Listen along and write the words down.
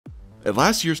At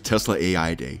last year's Tesla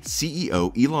AI Day,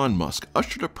 CEO Elon Musk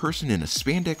ushered a person in a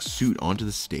spandex suit onto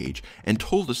the stage and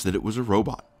told us that it was a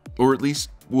robot. Or at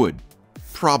least would.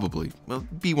 Probably. Well,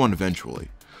 be one eventually.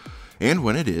 And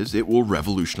when it is, it will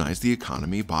revolutionize the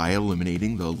economy by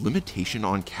eliminating the limitation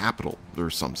on capital, or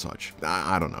some such.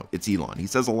 I don't know. It's Elon. He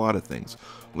says a lot of things,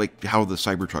 like how the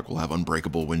Cybertruck will have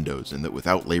unbreakable windows and that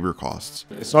without labor costs.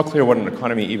 It's not clear what an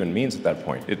economy even means at that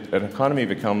point. An economy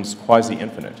becomes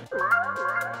quasi-infinite.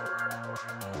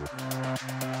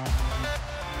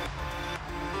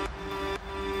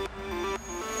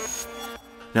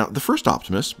 Now, the first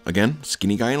Optimus, again,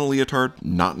 skinny guy in a leotard,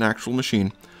 not an actual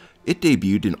machine, it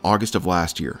debuted in August of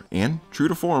last year, and, true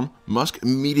to form, Musk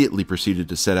immediately proceeded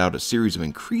to set out a series of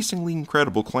increasingly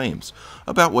incredible claims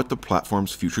about what the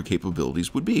platform's future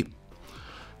capabilities would be.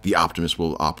 The Optimus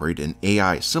will operate an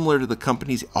AI similar to the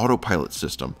company's autopilot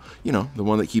system, you know, the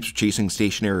one that keeps chasing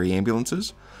stationary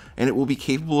ambulances, and it will be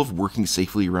capable of working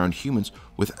safely around humans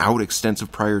without extensive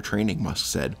prior training, Musk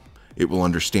said. It will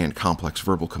understand complex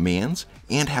verbal commands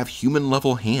and have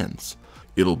human-level hands.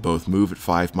 It'll both move at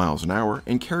 5 miles an hour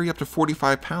and carry up to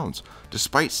 45 pounds,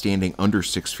 despite standing under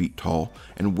 6 feet tall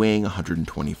and weighing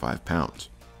 125 pounds.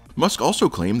 Musk also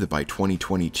claimed that by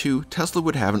 2022, Tesla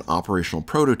would have an operational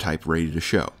prototype ready to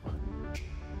show.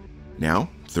 Now,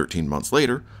 13 months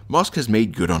later, Musk has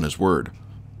made good on his word,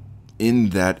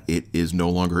 in that it is no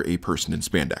longer a person in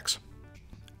spandex.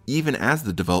 Even as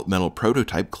the developmental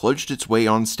prototype cludged its way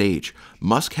on stage,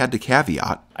 Musk had to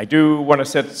caveat, I do want to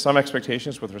set some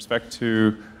expectations with respect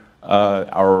to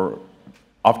our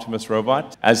Optimus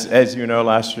robot. As you know,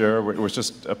 last year it was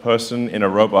just a person in a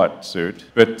robot suit,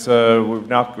 but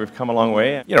we've come a long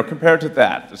way. You know, compared to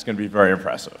that, it's going to be very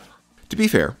impressive. To be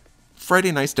fair,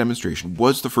 Friday night's demonstration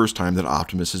was the first time that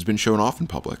Optimus has been shown off in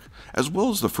public, as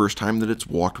well as the first time that it's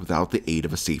walked without the aid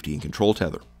of a safety and control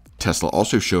tether. Tesla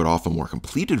also showed off a more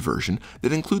completed version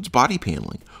that includes body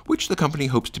paneling, which the company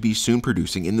hopes to be soon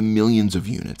producing in the millions of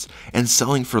units and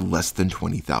selling for less than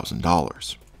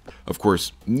 $20,000. Of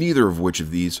course, neither of which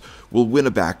of these will win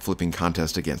a backflipping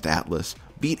contest against Atlas,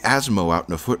 beat Asimo out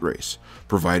in a foot race,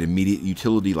 provide immediate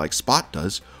utility like Spot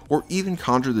does, or even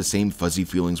conjure the same fuzzy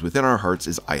feelings within our hearts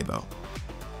as Aibo.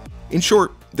 In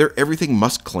short, they're everything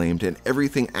Musk claimed and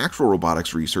everything actual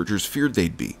robotics researchers feared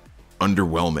they'd be.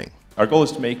 Underwhelming. Our goal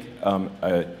is to make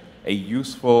a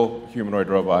useful humanoid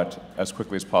robot as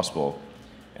quickly as possible.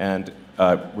 And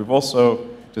we've also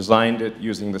designed it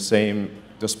using the same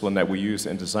discipline that we use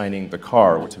in designing the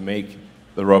car to make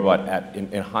the robot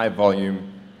in high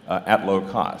volume at low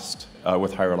cost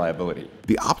with high reliability.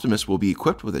 The Optimus will be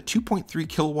equipped with a 2.3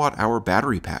 kilowatt-hour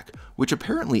battery pack, which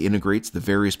apparently integrates the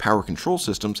various power control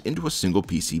systems into a single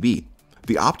PCB.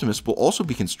 The Optimus will also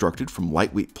be constructed from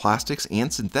lightweight plastics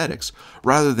and synthetics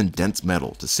rather than dense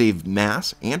metal to save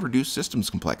mass and reduce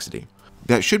systems complexity.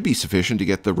 That should be sufficient to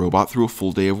get the robot through a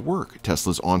full day of work,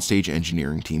 Tesla's onstage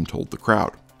engineering team told the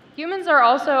crowd. Humans are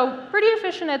also pretty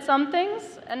efficient at some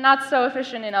things and not so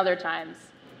efficient in other times.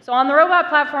 So on the robot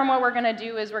platform, what we're going to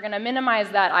do is we're going to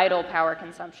minimize that idle power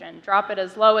consumption, drop it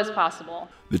as low as possible.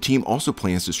 The team also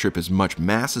plans to strip as much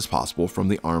mass as possible from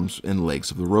the arms and legs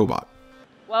of the robot.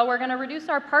 Well, we're going to reduce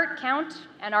our part count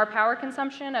and our power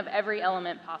consumption of every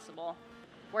element possible.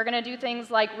 We're going to do things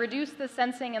like reduce the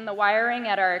sensing and the wiring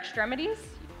at our extremities.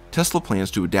 Tesla plans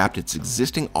to adapt its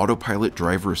existing autopilot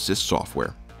driver assist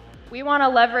software. We want to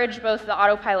leverage both the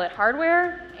autopilot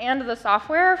hardware and the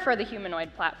software for the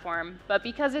humanoid platform, but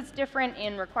because it's different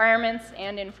in requirements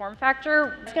and in form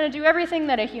factor, it's going to do everything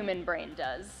that a human brain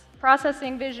does.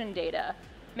 Processing vision data,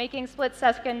 making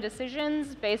split-second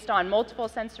decisions based on multiple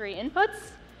sensory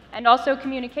inputs, and also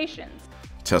communications.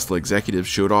 Tesla executives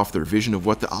showed off their vision of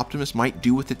what the Optimus might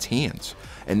do with its hands,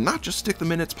 and not just stick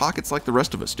them in its pockets like the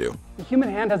rest of us do. The human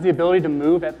hand has the ability to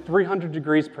move at 300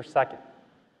 degrees per second.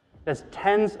 It has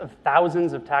tens of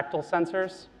thousands of tactile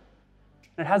sensors,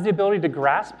 and it has the ability to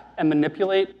grasp and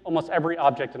manipulate almost every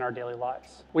object in our daily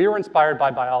lives. We were inspired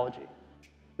by biology.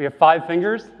 We have 5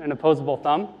 fingers and an opposable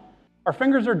thumb. Our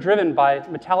fingers are driven by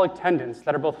metallic tendons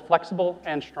that are both flexible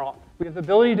and strong. We have the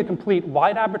ability to complete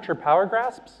wide aperture power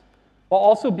grasps while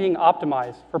also being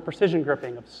optimized for precision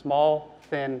gripping of small,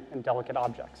 thin, and delicate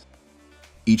objects.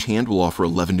 Each hand will offer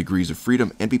 11 degrees of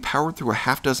freedom and be powered through a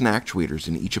half-dozen actuators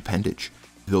in each appendage.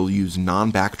 They'll use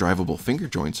non-back-drivable finger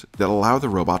joints that allow the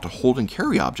robot to hold and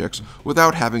carry objects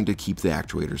without having to keep the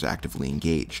actuators actively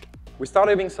engaged. We start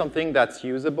having something that's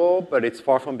usable, but it's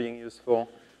far from being useful.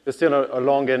 There's still a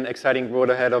long and exciting road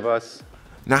ahead of us.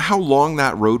 Now, how long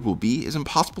that road will be is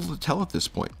impossible to tell at this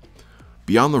point.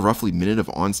 Beyond the roughly minute of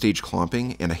onstage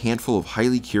clomping and a handful of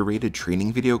highly curated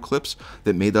training video clips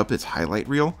that made up its highlight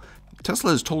reel,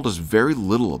 Tesla has told us very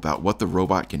little about what the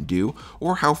robot can do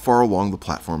or how far along the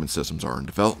platform and systems are in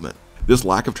development. This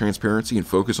lack of transparency and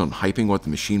focus on hyping what the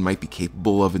machine might be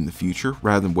capable of in the future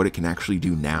rather than what it can actually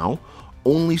do now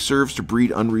only serves to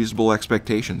breed unreasonable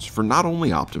expectations for not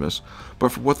only Optimus, but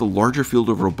for what the larger field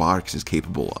of robotics is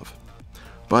capable of.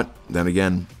 But then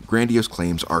again, grandiose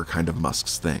claims are kind of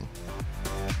Musk's thing.